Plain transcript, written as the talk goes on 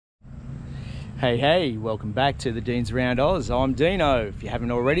Hey, welcome back to the Deans Around Oz. I'm Dino. If you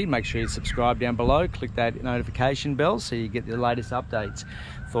haven't already, make sure you subscribe down below, click that notification bell so you get the latest updates.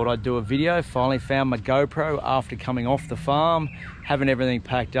 Thought I'd do a video. Finally found my GoPro after coming off the farm, having everything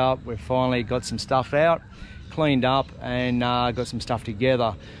packed up. We've finally got some stuff out, cleaned up, and got some stuff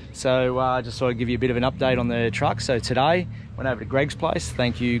together. So just thought I'd give you a bit of an update on the truck. So today, went over to Greg's place.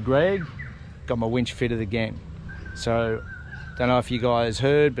 Thank you, Greg. Got my winch fitted again. So don't know if you guys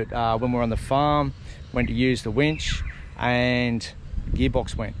heard, but when we were on the farm, went to use the winch and the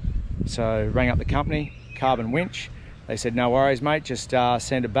gearbox went. So rang up the company, Carbon Winch. They said, no worries, mate, just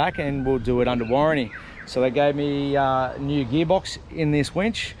send it back and we'll do it under warranty. So they gave me a new gearbox in this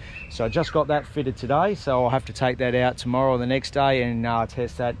winch. So I just got that fitted today. So I'll have to take that out tomorrow or the next day and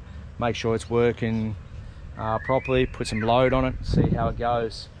test that, make sure it's working properly, put some load on it, see how it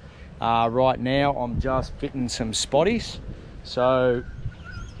goes. Right now, I'm just fitting some spotties. So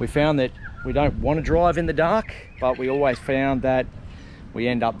we found that we don't want to drive in the dark, but we always found that we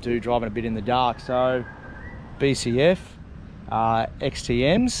end up driving a bit in the dark. So BCF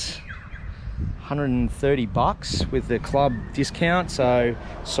XTMs, 130 bucks with the club discount. So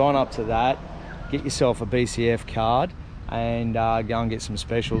sign up to that, get yourself a BCF card and go and get some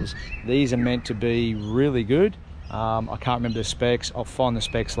specials. These are meant to be really good. I can't remember the specs. I'll find the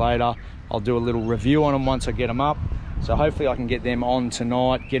specs later. I'll do a little review on them once I get them up. So hopefully I can get them on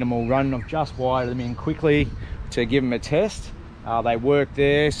tonight, get them all running. I've just wired them in quickly to give them a test. They work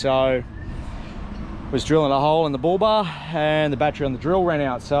there, so was drilling a hole in the bull bar and the battery on the drill ran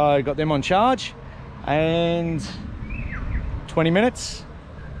out. So I got them on charge and 20 minutes,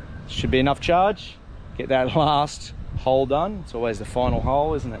 should be enough charge. Get that last hole done. It's always the final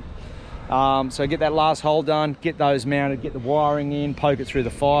hole, isn't it? So get that last hole done, get those mounted, get the wiring in, poke it through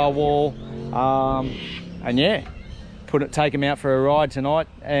the firewall, and yeah, take them out for a ride tonight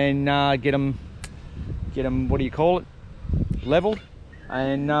and get them, what do you call it, leveled,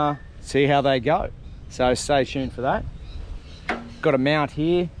 and see how they go. So stay tuned for that. Got a mount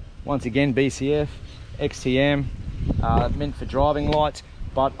here, once again BCF XTM, meant for driving lights,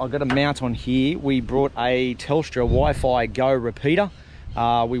 but I've got a mount on here. We brought a Telstra Wi-Fi Go repeater.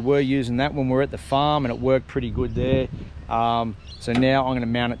 We were using that when we were at the farm and it worked pretty good there. So now I'm going to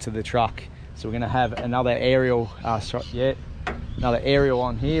mount it to the truck. So we're going to have another aerial, another aerial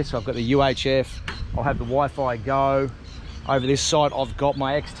on here. So I've got the UHF, I'll have the Wi-Fi Go. Over this side I've got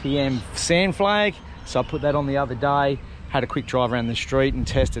my XTM sand flag. So I put that on the other day, had a quick drive around the street and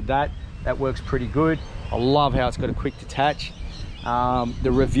tested that. That works pretty good. I love how it's got a quick detach.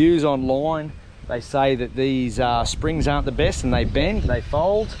 The reviews online, they say that these springs aren't the best and they bend, they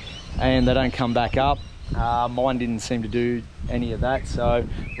fold, and they don't come back up. Mine didn't seem to do any of that, so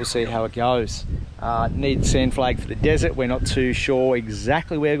we'll see how it goes. Need sand flag for the desert. We're not too sure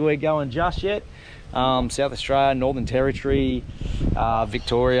exactly where we're going just yet. South Australia, Northern Territory,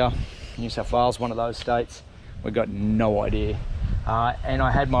 Victoria, New South Wales, one of those states. We've got no idea. And I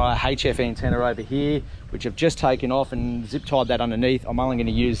had my HF antenna over here, which I've just taken off and zip tied that underneath. I'm only going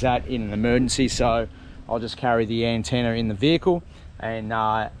to use that in an emergency, so I'll just carry the antenna in the vehicle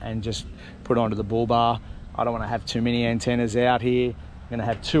and just put it onto the bull bar. I don't want to have too many antennas out here. I'm going to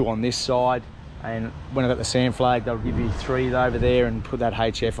have 2 on this side, and when I've got the sand flag, they'll give you 3 over there and put that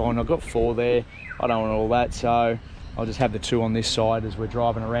HF on. I've got 4 there. I don't want all that, so I'll just have the 2 on this side as we're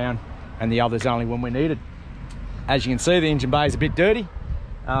driving around, and the others only when we're needed. As you can see, the engine bay is a bit dirty.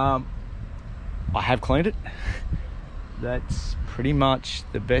 I have cleaned it. That's pretty much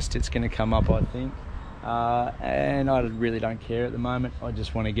the best it's going to come up, I think. And I really don't care at the moment. I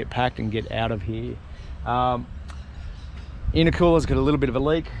just want to get packed and get out of here. Intercooler's got a little bit of a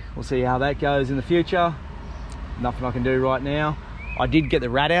leak. We'll see how that goes in the future. Nothing I can do right now. I did get the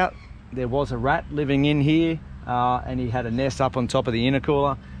rat out. There was a rat living in here, and he had a nest up on top of the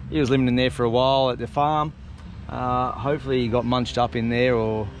intercooler. He was living in there for a while at the farm. Hopefully he got munched up in there,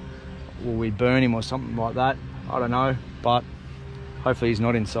 or we burn him or something like that. I don't know, but hopefully he's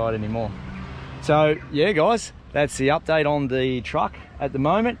not inside anymore. So yeah, guys, that's the update on the truck at the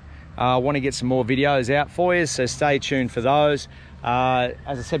moment. I want to get some more videos out for you, so stay tuned for those. As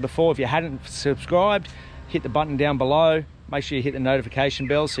I said before, if you hadn't subscribed, hit the button down below. Make sure you hit the notification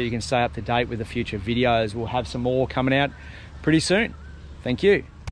bell so you can stay up to date with the future videos. We'll have some more coming out pretty soon. Thank you.